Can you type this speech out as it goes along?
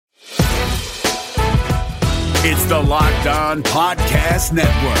It's the Locked On Podcast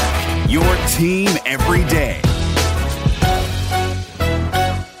Network, your team every day.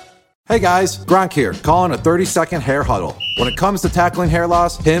 Hey guys, Gronk here, calling a 30-second hair huddle. When it comes to tackling hair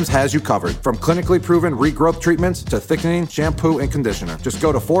loss, Hims has you covered. From clinically proven regrowth treatments to thickening, shampoo, and conditioner. Just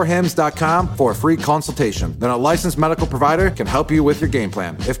go to 4hims.com for a free consultation. Then a licensed medical provider can help you with your game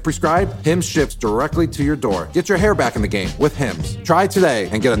plan. If prescribed, Hims ships directly to your door. Get your hair back in the game with Hims. Try today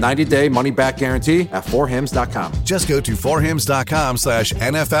and get a 90-day money-back guarantee at 4hims.com. Just go to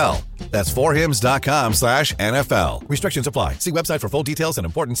 4hims.com/NFL. That's 4hims.com/NFL. Restrictions apply. See website for full details and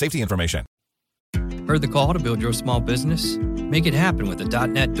important safety information. Heard the call to build your small business? Make it happen with a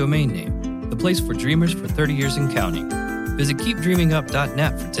 .net domain name, the place for dreamers for 30 years and counting. Visit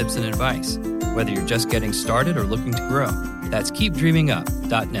keepdreamingup.net for tips and advice, whether you're just getting started or looking to grow. That's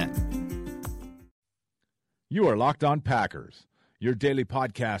keepdreamingup.net. You are Locked On Packers, your daily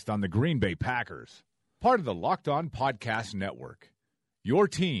podcast on the Green Bay Packers, part of the Locked On Podcast Network, your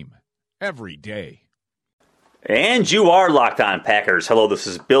team every day. And you are Locked On Packers. Hello, this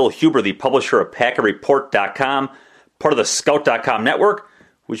is Bill Huber, the publisher of PackerReport.com, part of the Scout.com network,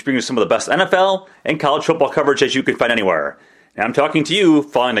 which brings you some of the best NFL and college football coverage as you can find anywhere. And I'm talking to you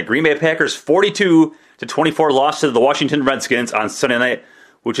following the Green Bay Packers 42-24 loss to the Washington Redskins on Sunday night,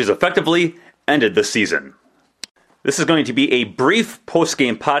 which has effectively ended the season. This is going to be a brief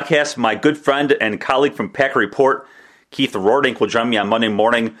post-game podcast. My good friend and colleague from Packer Report, Keith Rordink, will join me on Monday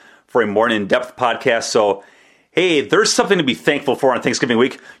morning for a more in-depth podcast. So, hey, there's something to be thankful for on Thanksgiving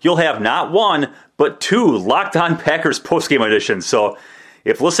week. You'll have not one, but two Locked On Packers post-game editions. So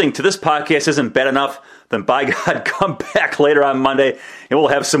if listening to this podcast isn't bad enough, then by God, come back later on Monday and we'll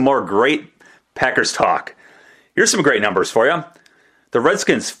have some more great Packers talk. Here's some great numbers for you. The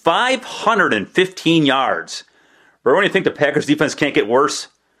Redskins, 515 yards. Remember when you think the Packers defense can't get worse?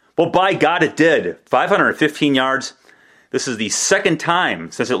 Well, by God, it did. 515 yards. This is the second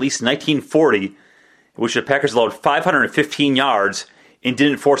time since at least 1940 in which the Packers allowed 515 yards and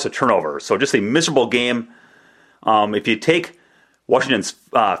didn't force a turnover. So just a miserable game. If you take Washington's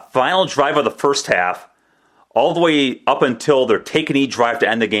final drive of the first half, all the way up until their take-a-knee drive to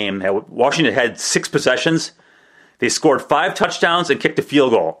end the game, Washington had 6 possessions. They scored 5 touchdowns and kicked a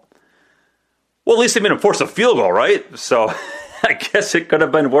field goal. Well, at least they didn't force a field goal, right? So I guess it could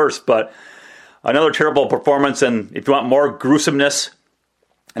have been worse, but another terrible performance. And if you want more gruesomeness,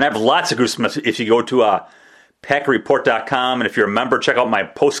 and I have lots of gruesomeness if you go to PackerReport.com, and if you're a member, check out my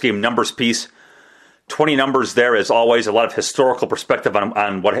post-game numbers piece. 20 numbers there, as always, a lot of historical perspective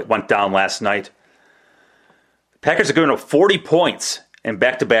on what went down last night. The Packers are given up 40 points in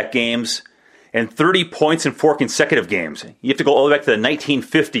back-to-back games and 30 points in 4 consecutive games. You have to go all the way back to the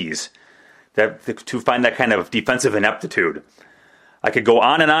 1950s to find that kind of defensive ineptitude. I could go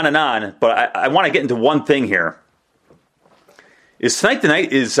on and on and on, but I want to get into one thing here. Is tonight the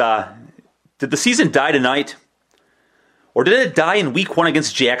night? Did the season die tonight? Or did it die in week 1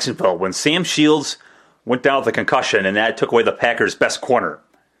 against Jacksonville when Sam Shields went down with a concussion and that took away the Packers' best corner?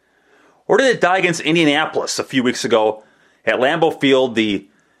 Or did it die against Indianapolis a few weeks ago at Lambeau Field, the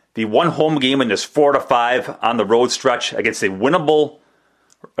one home game in this 4-5 on the road stretch against a beatable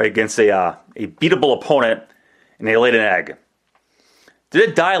opponent, and they laid an egg? Did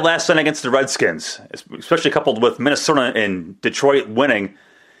it die last night against the Redskins, especially coupled with Minnesota and Detroit winning?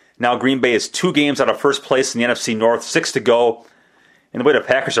 Now Green Bay is 2 games out of first place in the NFC North, 6 to go. And the way the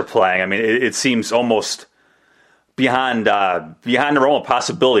Packers are playing, I mean, it seems almost beyond the realm of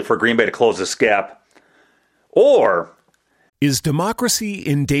possibility for Green Bay to close this gap. Or is democracy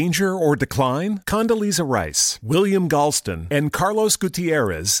in danger or decline? Condoleezza Rice, William Galston, and Carlos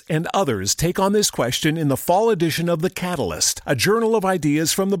Gutierrez and others take on this question in the fall edition of The Catalyst, a journal of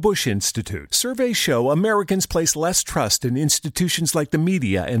ideas from the Bush Institute. Surveys show Americans place less trust in institutions like the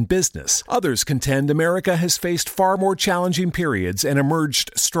media and business. Others contend America has faced far more challenging periods and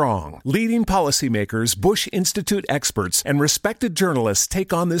emerged strong. Leading policymakers, Bush Institute experts, and respected journalists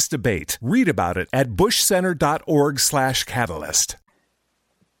take on this debate. Read about it at bushcenter.org/catalyst.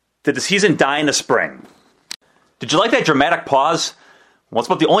 Did the season die in the spring? Did you like that dramatic pause? Well, it's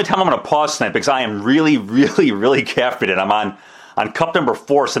about the only time I'm going to pause tonight because I am really, really, really caffeinated. I'm on cup number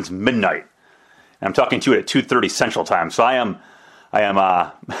 4 since midnight. And I'm talking to you at 2:30 Central Time. So I am I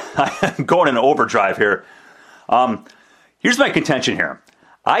am going in overdrive here. Here's my contention here.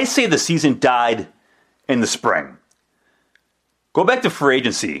 I say the season died in the spring. Go back to free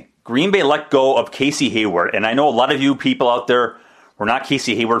agency. Green Bay let go of Casey Hayward, and I know a lot of you people out there were not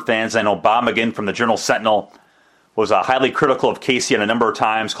Casey Hayward fans. I know Bob McGinn from the Journal-Sentinel was highly critical of Casey a number of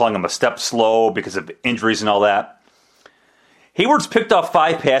times, calling him a step slow because of injuries and all that. Hayward's picked off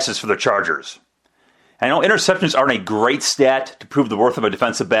 5 passes for the Chargers. I know interceptions aren't a great stat to prove the worth of a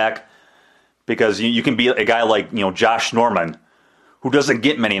defensive back, because you can be a guy like Josh Norman, who doesn't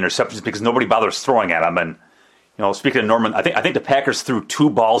get many interceptions because nobody bothers throwing at him. And speaking of Norman, I think the Packers threw 2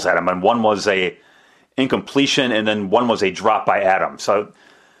 balls at him, and one was a incompletion, and then one was a drop by Adams. So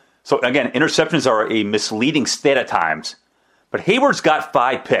again, interceptions are a misleading stat at times. But Hayward's got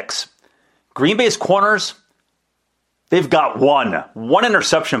 5 picks. Green Bay's corners, they've got one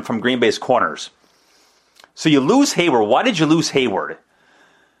interception from Green Bay's corners. So you lose Hayward. Why did you lose Hayward?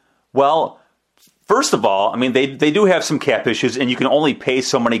 Well, first of all, I mean, they do have some cap issues, and you can only pay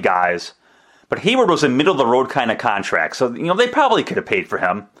so many guys. But Hayward was a middle-of-the-road kind of contract, so they probably could have paid for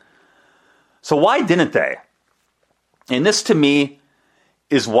him. So why didn't they? And this, to me,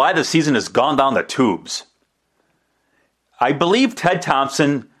 is why the season has gone down the tubes. I believe Ted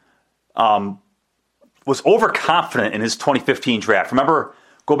Thompson was overconfident in his 2015 draft. Remember,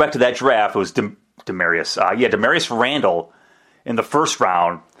 go back to that draft, it was Demarius Randall in the first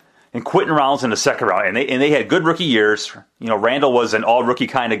round, and Quentin Rounds in the second round, and they had good rookie years. Randall was an all-rookie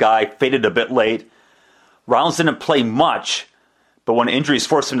kind of guy, faded a bit late. Rounds didn't play much, but when injuries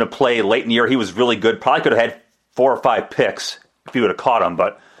forced him to play late in the year, he was really good. Probably could have had 4 or 5 picks if he would have caught him.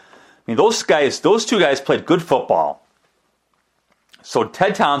 But those two guys played good football. So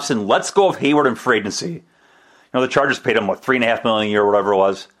Ted Thompson lets go of Hayward in free agency. The Chargers paid him $3.5 million a year, or whatever it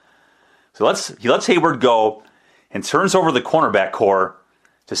was. So he lets Hayward go and turns over the cornerback core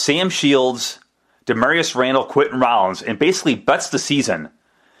to Sam Shields, Demarius Randall, Quentin Rounds, and basically bets the season.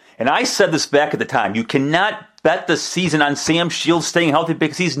 And I said this back at the time. You cannot bet the season on Sam Shields staying healthy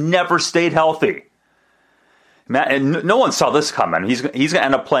because he's never stayed healthy. And no one saw this coming. He's going to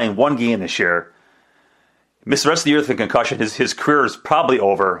end up playing 1 game this year. Missed the rest of the year with a concussion. His career is probably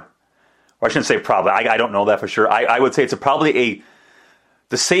over. Or I shouldn't say probably. I don't know that for sure. I would say it's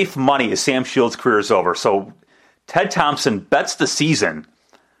the safe money is Sam Shields' career is over. So Ted Thompson bets the season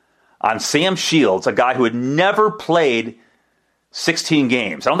on Sam Shields, a guy who had never played 16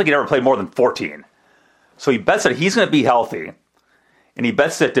 games. I don't think he'd ever played more than 14. So he bets that he's going to be healthy. And he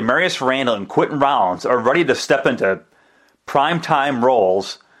bets that Demarius Randall and Quentin Rounds are ready to step into primetime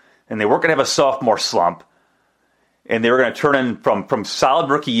roles. And they weren't going to have a sophomore slump. And they were going to turn in from solid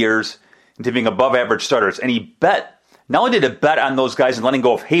rookie years into being above average starters. And he bet, not only did he bet on those guys and letting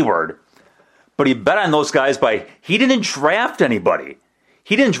go of Hayward, but he bet on those guys he didn't draft anybody.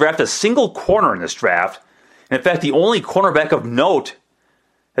 He didn't draft a single corner in this draft. And in fact, the only cornerback of note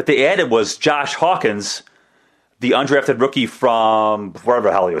that they added was Josh Hawkins, the undrafted rookie from wherever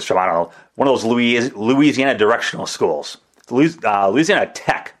the hell he was from. I don't know. One of those Louisiana directional schools. Louisiana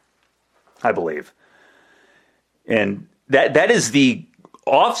Tech, I believe. And that is the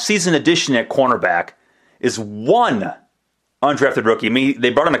off-season addition at cornerback is one undrafted rookie. I mean,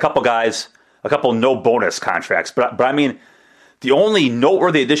 they brought in a couple guys, a couple no-bonus contracts. But I mean, the only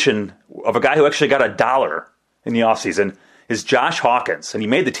noteworthy addition of a guy who actually got $1 in the offseason is Josh Hawkins. And he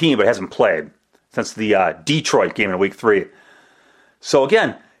made the team, but hasn't played since the Detroit game in Week 3. So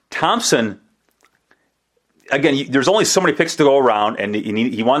again, Thompson, there's only so many picks to go around, and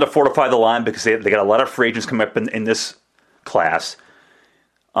he wanted to fortify the line because they got a lot of free agents coming up in this class.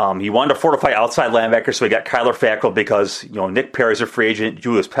 He wanted to fortify outside linebackers, so he got Kyler Fackrell because Nick Perry's a free agent,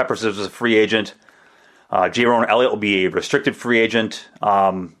 Julius Peppers is a free agent, Jaron Elliott will be a restricted free agent.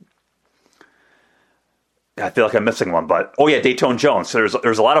 I feel like I'm missing one, but Dayton Jones. So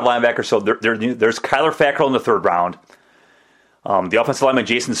there's a lot of linebackers. So there's Kyler Fackrell in the 3rd round. The offensive lineman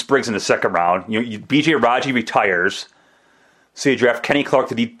Jason Spriggs in the 2nd round. B.J. Raji retires, so you draft Kenny Clark,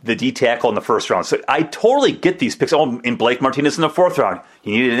 the D tackle, in the 1st round. So I totally get these picks. And Blake Martinez in the 4th round.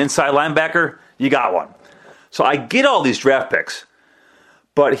 You needed an inside linebacker, you got one. So I get all these draft picks,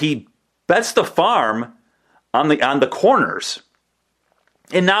 but he bets the farm on the corners.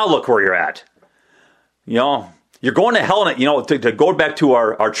 And now look where you're at. You're going to hell in a, to go back to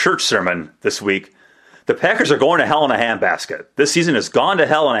our church sermon this week, the Packers are going to hell in a handbasket. This season has gone to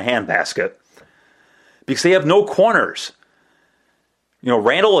hell in a handbasket because they have no corners.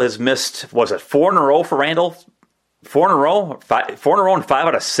 Randall has missed, was it 4 in a row for Randall? 4 in a row? 4 in a row and 5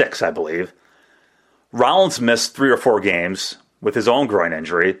 out of 6, I believe. Rollins missed 3 or 4 games with his own groin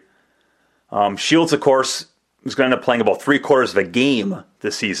injury. Shields, of course, is going to end up playing about 3/4 of a game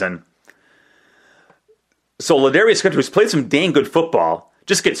this season. So Ladarius Gunter, who's played some dang good football,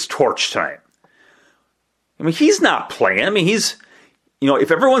 just gets torched tonight. I mean, he's not playing. I mean, he's,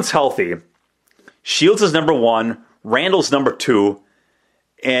 if everyone's healthy, Shields is number 1, Randall's number 2,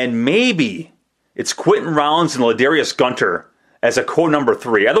 and maybe it's Quentin Rounds and Ladarius Gunter as a co-number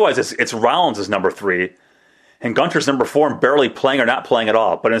 3. Otherwise, it's Rounds as number 3, and Gunter's number 4 and barely playing or not playing at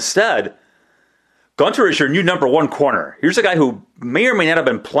all. But instead, Gunter is your new number one corner. Here's a guy who may or may not have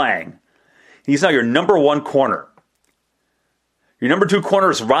been playing. He's now your number one corner. Your number two corner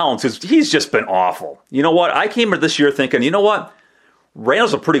is Rollins, because he's just been awful. You know what? I came into this year thinking, you know what?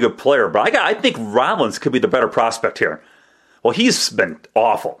 Randall's a pretty good player, but I think Rollins could be the better prospect here. Well, he's been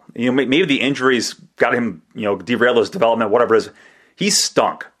awful. Maybe the injuries got him, derailed his development, whatever it is. He's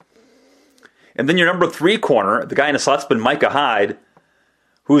stunk. And then your number three corner, the guy in the slot's been Micah Hyde,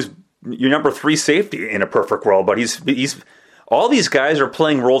 who's your number three safety in a perfect world, but he's all these guys are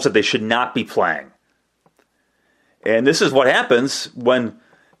playing roles that they should not be playing. And this is what happens when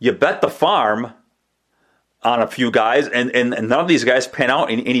you bet the farm on a few guys, and none of these guys pan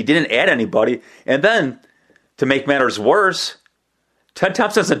out, and he didn't add anybody. And then, to make matters worse, Ted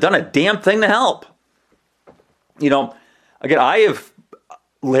Thompson hasn't done a damn thing to help. Again, I have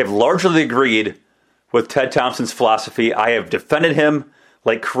largely agreed with Ted Thompson's philosophy. I have defended him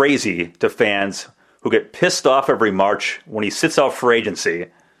like crazy to fans who get pissed off every March when he sits out for agency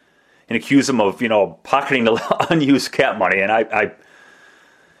and accuse him of, pocketing the unused cap money. And I've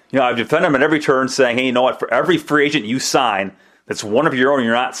defended him at every turn, saying, hey, you know what, for every free agent you sign that's one of your own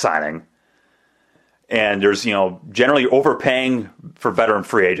you're not signing, and there's, generally overpaying for veteran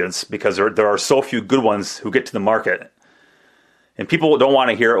free agents because there are so few good ones who get to the market. And people don't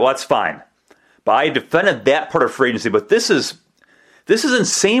want to hear it. Well, that's fine. But I defended that part of free agency. But this is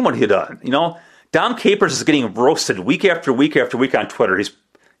insane what he done. Dom Capers is getting roasted week after week after week on Twitter. He's,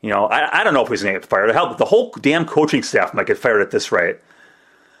 I don't know if he's going to get fired. Hell, the whole damn coaching staff might get fired at this rate.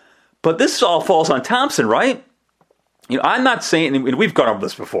 But this all falls on Thompson, right? I'm not saying, and we've gone over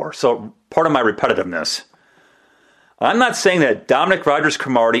this before, so part of my repetitiveness. I'm not saying that Dominic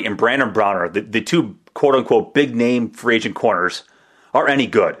Rodgers-Cromartie and Brandon Browner, the two quote-unquote big-name free agent corners, are any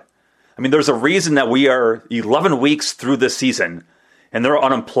good. I mean, there's a reason that we are 11 weeks through this season, and they're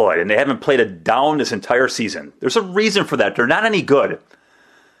unemployed, and they haven't played a down this entire season. There's a reason for that. They're not any good.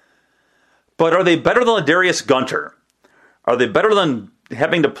 But are they better than Ladarius Gunter? Are they better than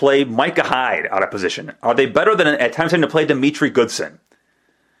having to play Micah Hyde out of position? Are they better than at times having to play Dimitri Goodson?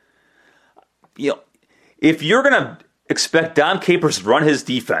 If you're going to expect Dom Capers to run his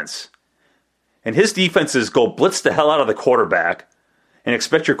defense, and his defenses go blitz the hell out of the quarterback and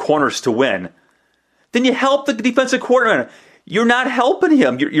expect your corners to win, then you help the defensive coordinator. You're not helping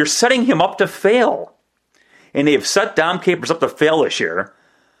him. You're setting him up to fail. And they have set Dom Capers up to fail this year,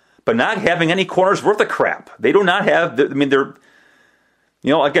 but not having any corners worth of crap. They do not have, they're,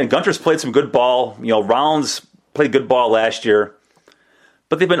 again, Gunter's played some good ball. Rollins played good ball last year,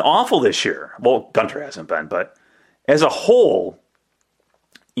 but they've been awful this year. Well, Gunter hasn't been, but as a whole,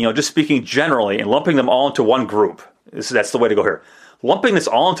 just speaking generally and lumping them all into one group, that's the way to go here. Lumping this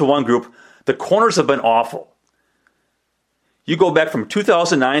all into one group, the corners have been awful. You go back from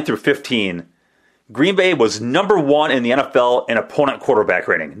 2009 through 15, Green Bay was number one in the NFL in opponent quarterback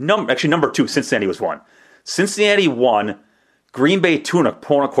rating. Actually, number two, Cincinnati was one. Cincinnati won, Green Bay 2 in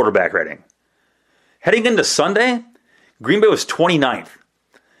opponent quarterback rating. Heading into Sunday, Green Bay was 29th.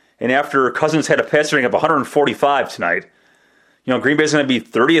 And after Cousins had a passer rating of 145 tonight, Green Bay's going to be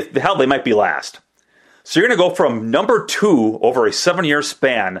 30th. Hell, they might be last. So you're going to go from number 2 over a 7-year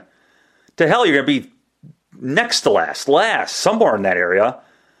span to hell, you're going to be next to last, somewhere in that area.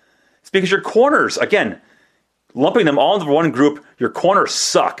 It's because your corners, again, lumping them all into one group, your corners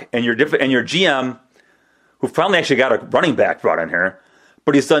suck. And your GM, who finally actually got a running back brought in here,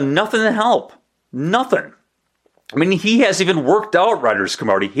 but he's done nothing to help. Nothing. I mean, he hasn't even worked out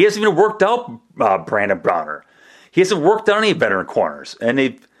Rodgers-Cromartie. He hasn't even worked out Brandon Browner. He hasn't worked out any veteran corners.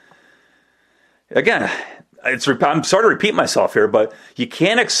 And again, I'm sorry to repeat myself here, but you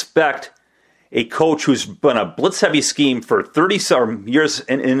can't expect a coach who's been a blitz-heavy scheme for 30-some years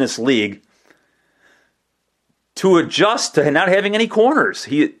in this league to adjust to not having any corners.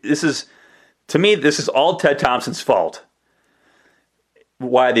 This is all Ted Thompson's fault.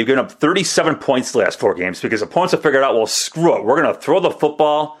 Why they've given up 37 points the last 4 games, because opponents have figured out, well, screw it, we're going to throw the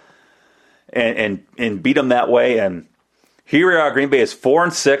football and beat them that way. And here we are, Green Bay is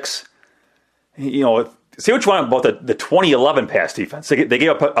 4-6. See what you want about the 2011 pass defense. They gave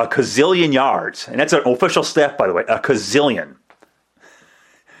up a gazillion yards, and that's an official stat, by the way, a gazillion.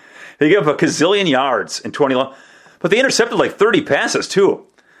 They gave up a gazillion yards in 2011, but they intercepted like 30 passes too.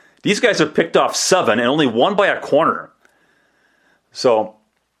 These guys have picked off 7 and only 1 by a corner. So,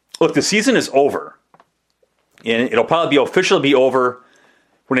 look, the season is over. And it'll probably officially be over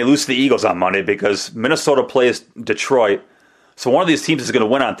when they lose to the Eagles on Monday, because Minnesota plays Detroit. So one of these teams is going to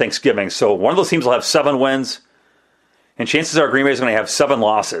win on Thanksgiving. So one of those teams will have 7 wins. And chances are Green Bay is going to have 7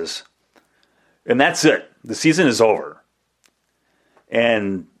 losses. And that's it. The season is over.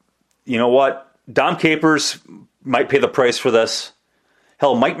 And you know what? Dom Capers might pay the price for this.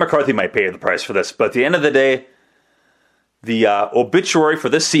 Hell, Mike McCarthy might pay the price for this. But at the end of the day, the obituary for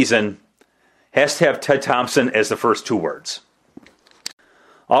this season has to have Ted Thompson as the first two words.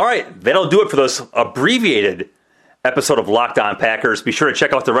 All right, that'll do it for this abbreviated episode of Locked On Packers. Be sure to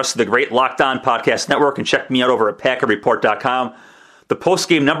check out the rest of the great Locked On Podcast Network and check me out over at PackerReport.com. The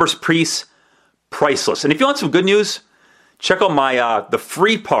post-game numbers piece, priceless. And if you want some good news, check out my the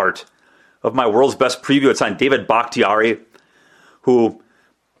free part of my World's Best Preview. It's on David Bakhtiari, who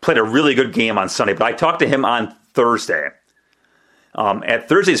played a really good game on Sunday. But I talked to him on Thursday. At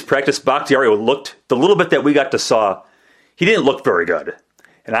Thursday's practice, Bakhtiari looked, the little bit that we got to saw, he didn't look very good.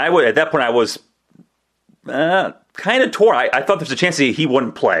 And at that point, I was kind of torn. I thought there's a chance that he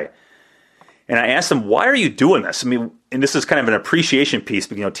wouldn't play. And I asked him, why are you doing this? I mean, and this is kind of an appreciation piece,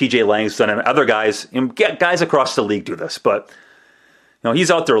 but, TJ Langston and other guys, guys across the league do this. But, he's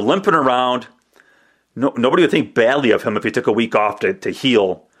out there limping around. Nobody would think badly of him if he took a week off to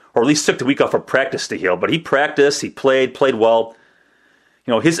heal, or at least took the week off of practice to heal. But he practiced, he played well.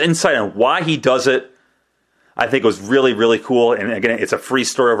 His insight on why he does it, I think was really, really cool. And again, it's a free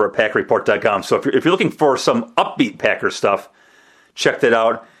story over at PackerReport.com. So if you're looking for some upbeat Packers stuff, check that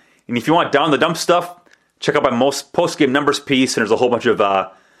out. And if you want down-the-dump stuff, check out my most post-game numbers piece. And there's a whole bunch of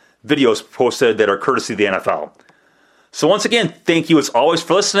videos posted that are courtesy of the NFL. So once again, thank you as always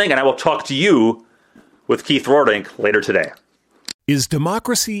for listening. And I will talk to you with Keith Roerdink later today. Is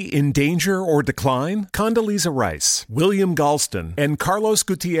democracy in danger or decline? Condoleezza Rice, William Galston, and Carlos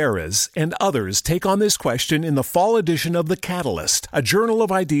Gutierrez and others take on this question in the fall edition of The Catalyst, a journal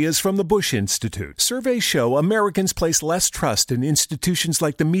of ideas from the Bush Institute. Surveys show Americans place less trust in institutions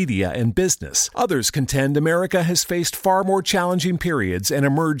like the media and business. Others contend America has faced far more challenging periods and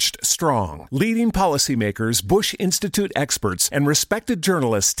emerged strong. Leading policymakers, Bush Institute experts, and respected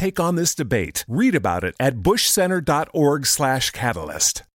journalists take on this debate. Read about it at bushcenter.org/catalyst.